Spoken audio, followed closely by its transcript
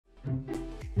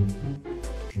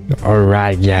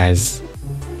Alright guys,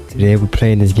 today we're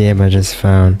playing this game I just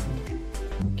found.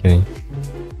 Kidding.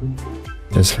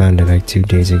 Just found it like 2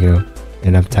 days ago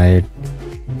and I'm tired.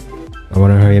 I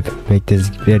want to hurry up and make this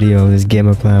video, this game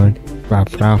I found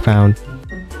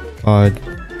called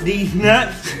These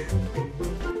nuts.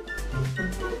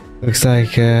 looks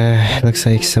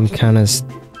like some kind of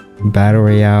battle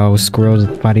royale. Squirrels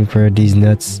fighting for these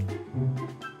nuts.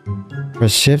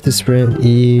 Press shift to sprint,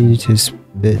 E to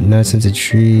spit nuts into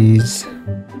trees.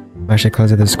 Mash the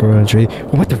claws of the squirrel in the tree.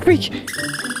 What the freak?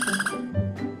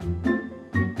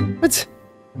 What?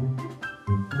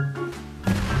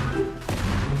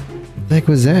 What the heck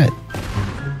was that?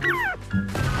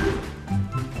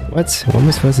 What am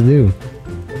I supposed to do?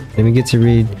 I didn't even get to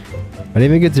read. I didn't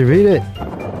even get to read it.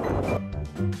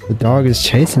 The dog is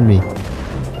chasing me.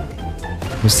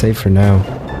 I'm safe for now.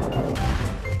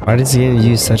 Why does the game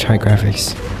use such high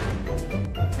graphics?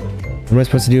 What am I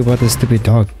supposed to do about this stupid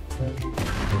dog?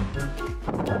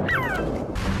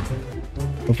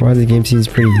 So far the game seems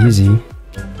pretty easy.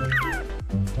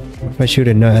 What if I shoot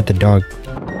a nut at the dog?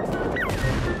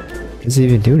 Does it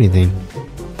even do anything?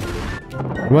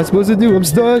 What am I supposed to do? I'm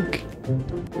stuck!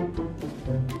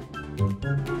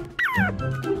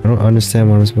 I don't understand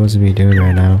what I'm supposed to be doing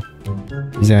right now.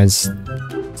 These guys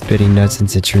spitting nuts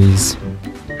into trees.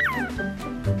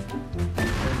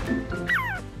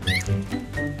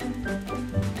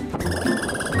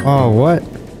 Oh, what?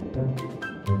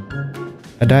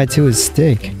 I died to his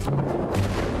stick.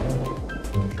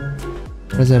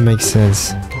 How does that make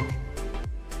sense?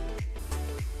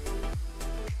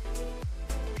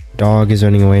 Dog is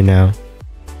running away now.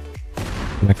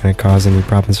 Not gonna cause any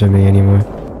problems for me anymore.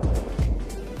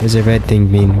 What does the red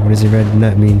thing mean? What does the red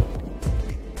nut mean?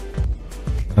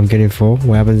 I'm getting full?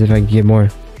 What happens if I get more?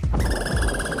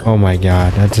 Oh my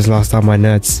god, I just lost all my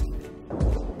nuts.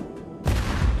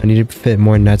 I need to fit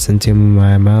more nuts into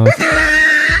my mouth.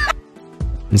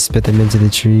 And spit them into the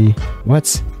tree.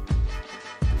 What?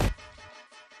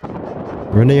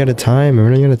 I'm running out of time. I'm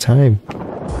running out of time.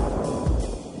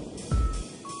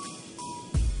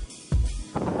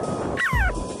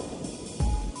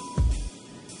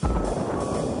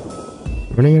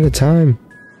 Running out of time.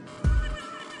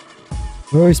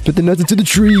 Oh, I spit the nuts into the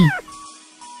tree.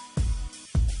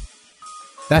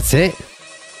 That's it.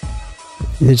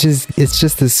 It's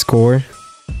just a score.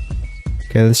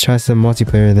 Okay, let's try some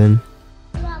multiplayer then.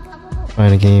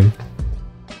 Find a game.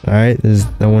 Alright, there's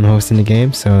no one hosting the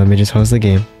game, so let me just host the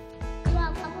game.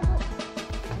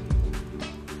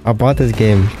 I bought this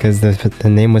game because the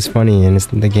name was funny and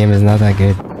the game is not that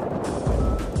good.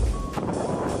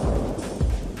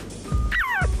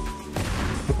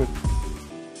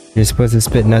 You're supposed to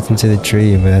spit nuts into the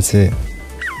tree, but that's it.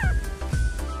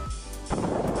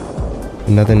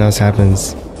 Nothing else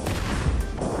happens.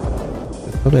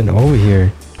 There's nothing over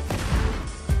here.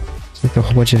 It's like a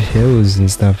whole bunch of hills and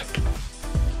stuff.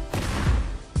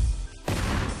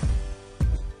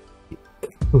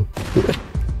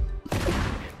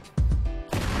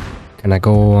 Can I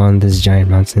go on this giant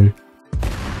mountain?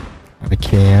 I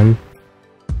can.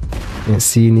 Can't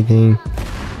see anything.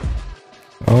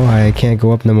 Oh, I can't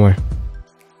go up no more.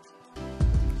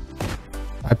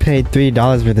 I paid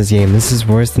 $3 for this game. This is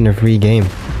worse than a free game.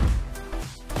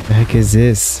 What the heck is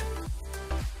this?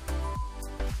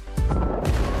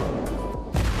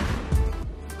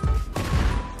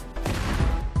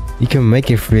 You can make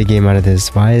a free game out of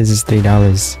this. Why is this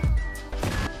 $3?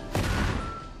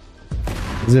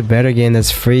 There's a better game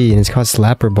that's free and it's called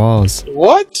Slapper Balls.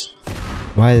 What?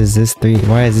 Why is this game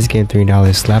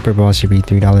 $3? Slapper Balls should be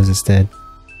 $3 instead.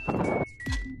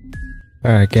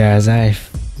 Alright guys,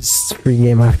 this free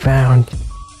game I found.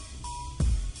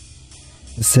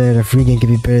 It said a free game could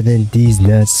be better than these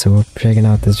nuts, so we're checking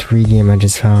out this free game I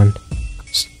just found.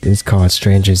 It's called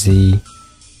Stranger Z.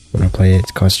 When I play it,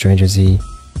 it's called Stranger Z.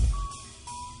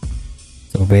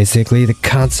 So basically the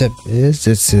concept is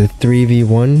it's a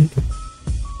 3v1.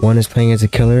 One is playing as a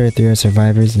killer and 3 are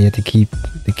survivors and you have to keep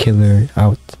the killer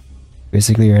out.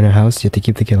 Basically you're in a house, you have to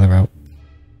keep the killer out.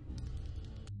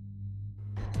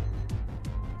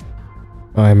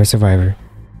 Oh, I'm a survivor.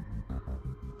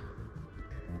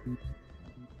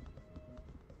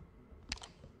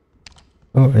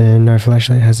 Oh, and our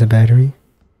flashlight has a battery.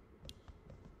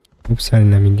 Oops, I did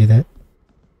not mean to do that.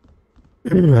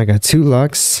 I got 2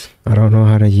 locks. I don't know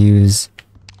how to use...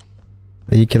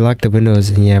 You can lock the windows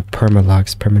and you have permanent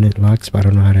locks, but I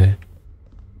don't know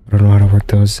how to work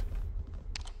those.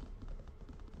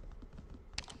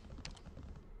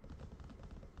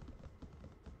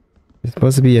 There's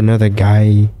supposed to be another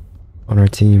guy on our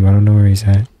team. I don't know where he's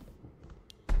at.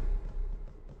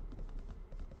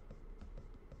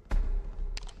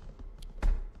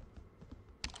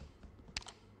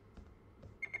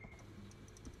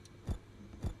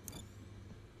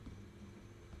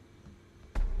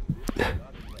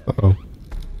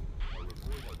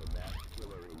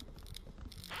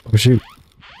 Oh shoot.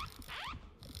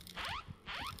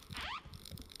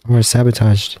 We're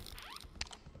sabotaged.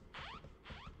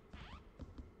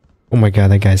 Oh my god,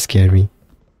 that guy scared me.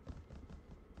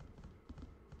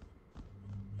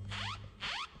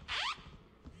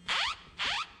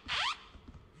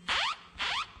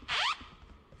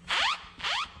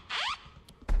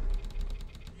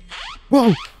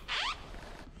 Whoa!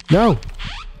 No!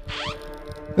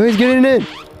 Oh, he's getting in!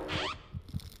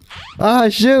 Ah,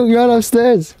 shoot! You're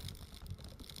upstairs!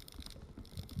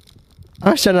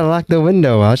 I was trying to lock the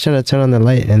window. I was trying to turn on the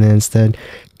light and then instead...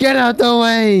 Get out the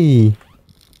way!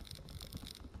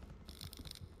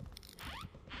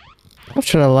 I was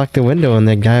trying to lock the window and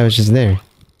that guy was just there.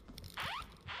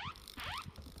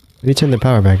 Let me turn the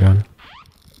power back on.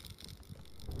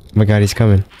 Oh my god, he's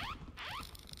coming.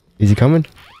 Is he coming?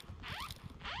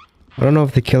 I don't know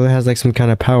if the killer has like some kind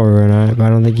of power or not, but I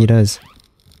don't think he does.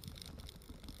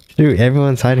 Shoot,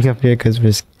 everyone's hiding up here because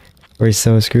we're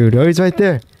so screwed. Oh, he's right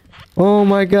there! Oh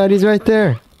my god, he's right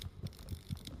there!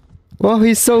 Oh,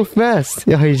 he's so fast!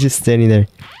 Oh, he's just standing there.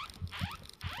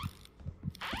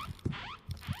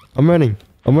 I'm running.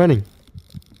 I'm running.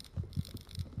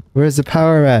 Where's the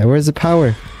power at? Where's the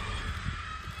power?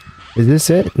 Is this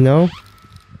it? No?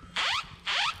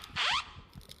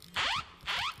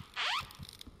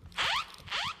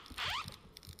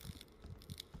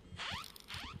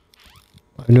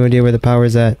 I have no idea where the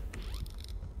power's at.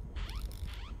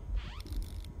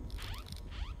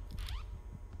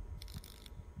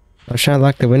 I was trying to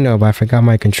lock the window, but I forgot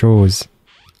my controls.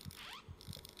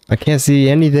 I can't see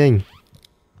anything.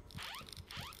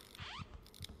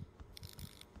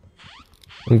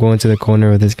 I'm going to the corner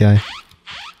with this guy.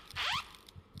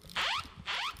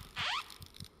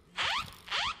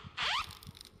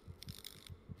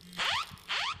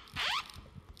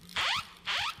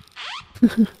 I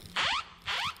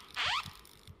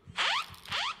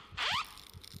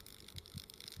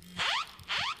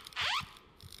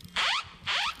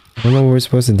don't know what we're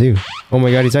supposed to do. Oh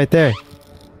my god, he's right there.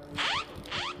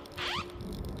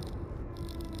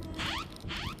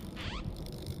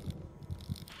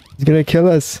 He's gonna kill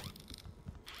us.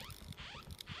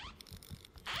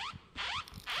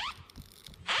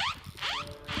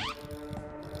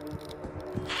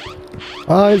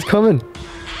 Oh, he's coming.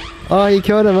 Oh, he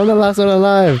killed him. I'm the last one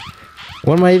alive.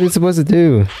 What am I even supposed to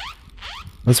do?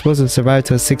 I'm supposed to survive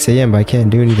till 6 AM, but I can't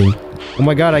do anything. Oh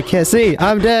my god, I can't see.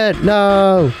 I'm dead.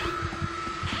 No.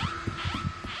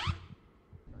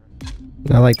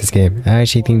 I like this game. I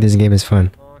actually think this game is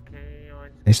fun.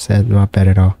 It's not bad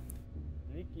at all.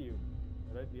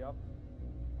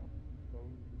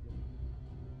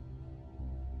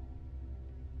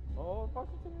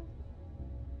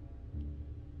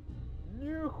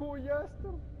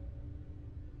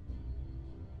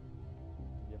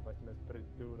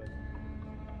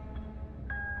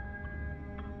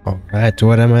 Alright,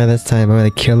 what am I this time? Am I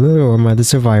the killer or am I the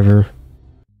survivor?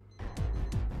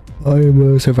 I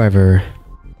am a survivor.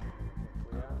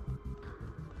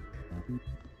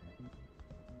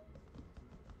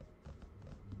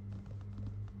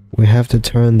 We have to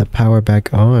turn the power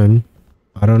back on.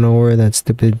 I don't know where that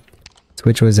stupid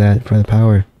switch was at for the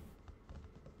power.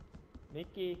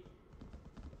 Nikki,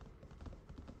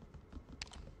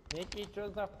 что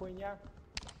за хуйня?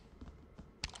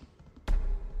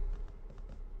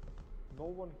 No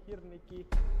one here, Nikki.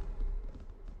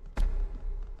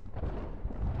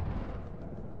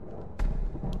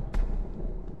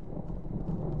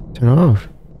 Turn off.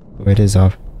 Oh, it is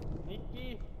off.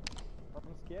 Nikki, I'm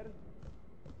scared.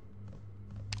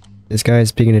 This guy is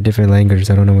speaking a different language.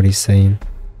 I don't know what he's saying.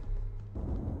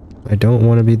 I don't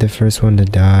want to be the first one to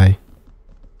die.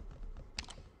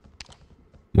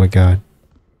 Oh my god.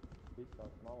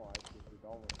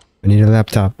 I need a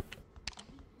laptop.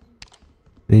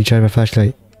 I need to charge my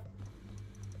flashlight.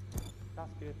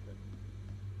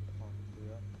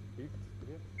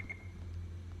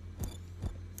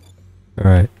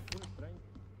 Alright.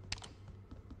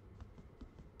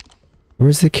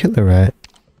 Where's the killer at?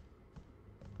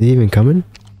 Is he even coming?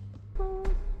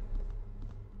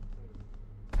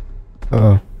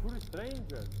 Uh-oh.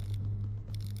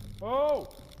 Oh!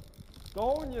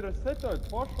 Don't you reset it?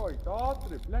 Пошой,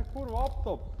 театре, блядь, кур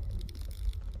лаптоп.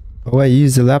 Oh, I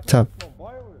used the laptop.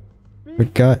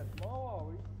 Forgot.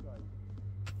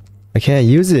 I can't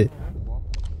use it.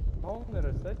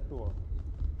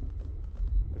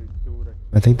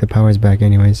 I think the power's back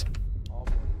anyways.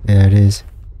 Yeah, it is.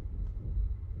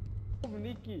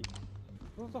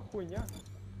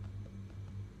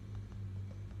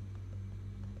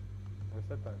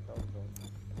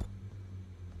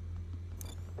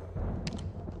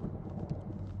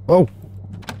 Oh!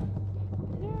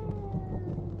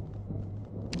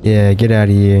 Yeah, get out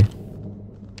of here.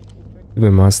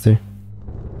 Stupid monster.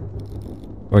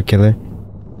 Or killer.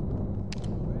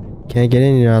 Can't get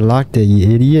in here, I locked it, you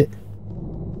idiot.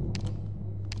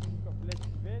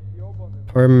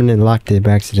 Permanent locked it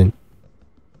by accident.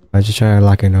 I was just trying to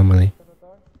lock it normally.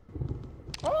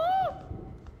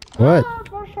 What?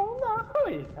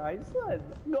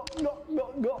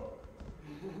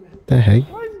 The heck?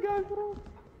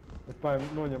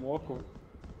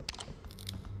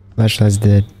 Flashlight's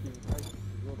dead.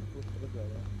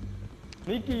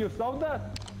 Nikki, you saw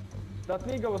that? That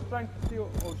nigga was trying to steal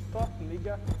our stuff,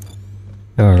 nigga.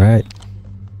 Alright.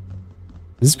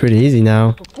 This is pretty easy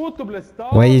now.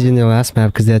 Way Way easier than the last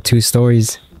map because they had 2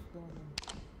 stories.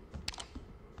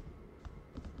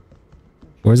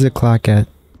 Where's the clock at?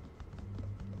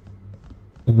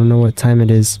 I don't know what time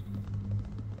it is.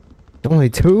 Only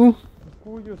 2?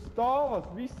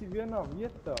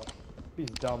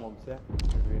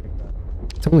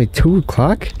 It's only 2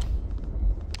 o'clock?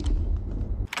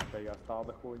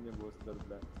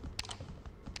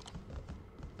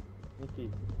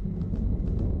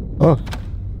 Oh.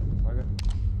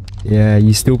 Yeah,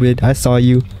 you stupid. I saw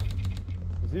you.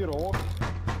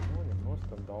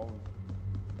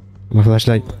 My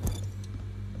flashlight.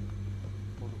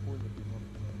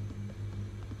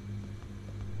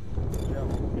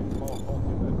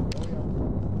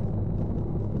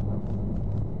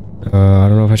 I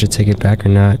don't know if I should take it back or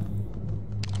not.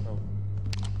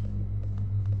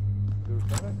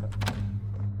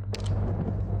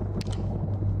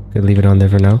 Could leave it on there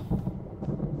for now.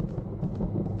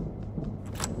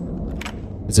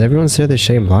 Does everyone say they're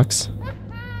shame blocks?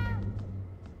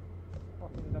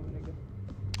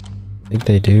 I think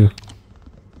they do.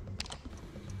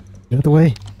 Get out of the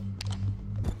way.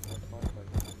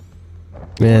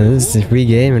 Man, this is a free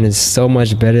game and it's so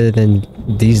much better than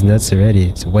these nuts already.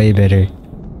 It's way better.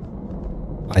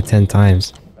 By 10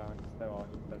 times.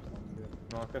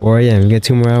 4 AM. We get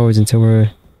 2 more hours until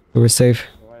we're safe.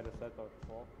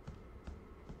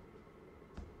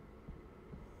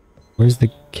 Where's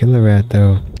the killer at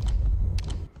though?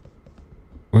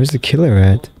 Where's the killer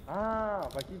at?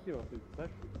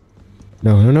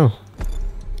 No, no, no.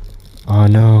 Oh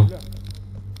no.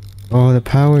 Oh, the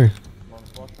power.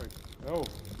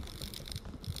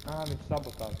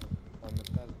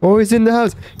 Oh, he's in the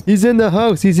house. He's in the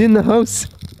house. He's in the house.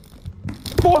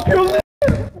 Fuck you.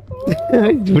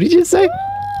 What did you just say?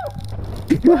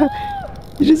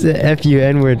 You just said F you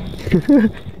N-word.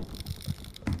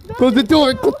 Close the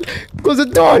door. Close the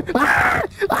door.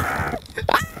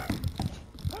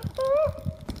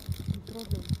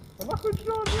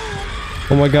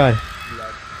 Oh my god.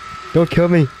 Don't kill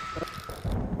me.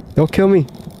 Don't kill me.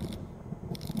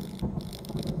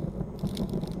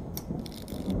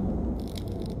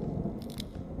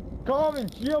 Come in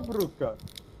here, Bruka.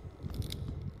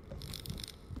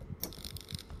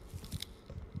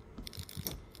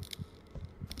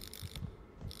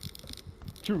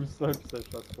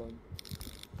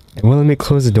 It won't let me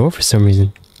close the door for some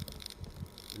reason.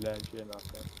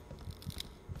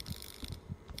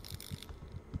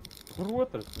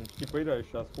 Protams, viņš tipa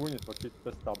irējušās puņas var citu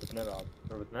testā, bet nerāda.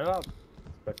 Bet nerāda?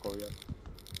 Spekojies.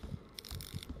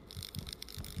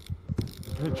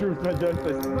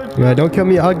 Yeah, don't kill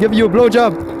me. I'll give you a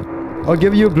blowjob. I'll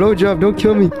give you a blowjob. Don't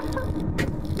kill me.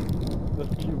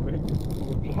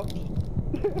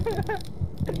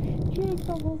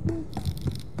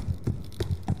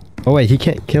 Oh wait, he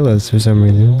can't kill us for some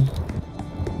reason.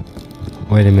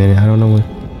 Wait a minute, I don't know what.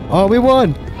 Oh, we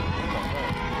won!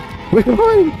 We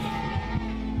won!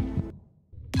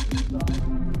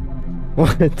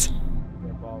 What?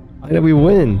 How did we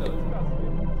win?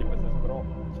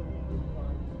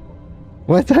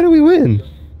 What? How did we win?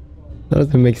 That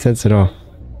doesn't make sense at all.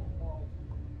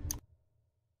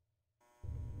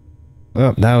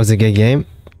 Well, that was a good game.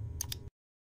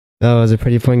 That was a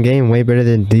pretty fun game. Way better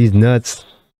than these nuts.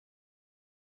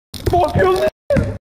 Fuck you!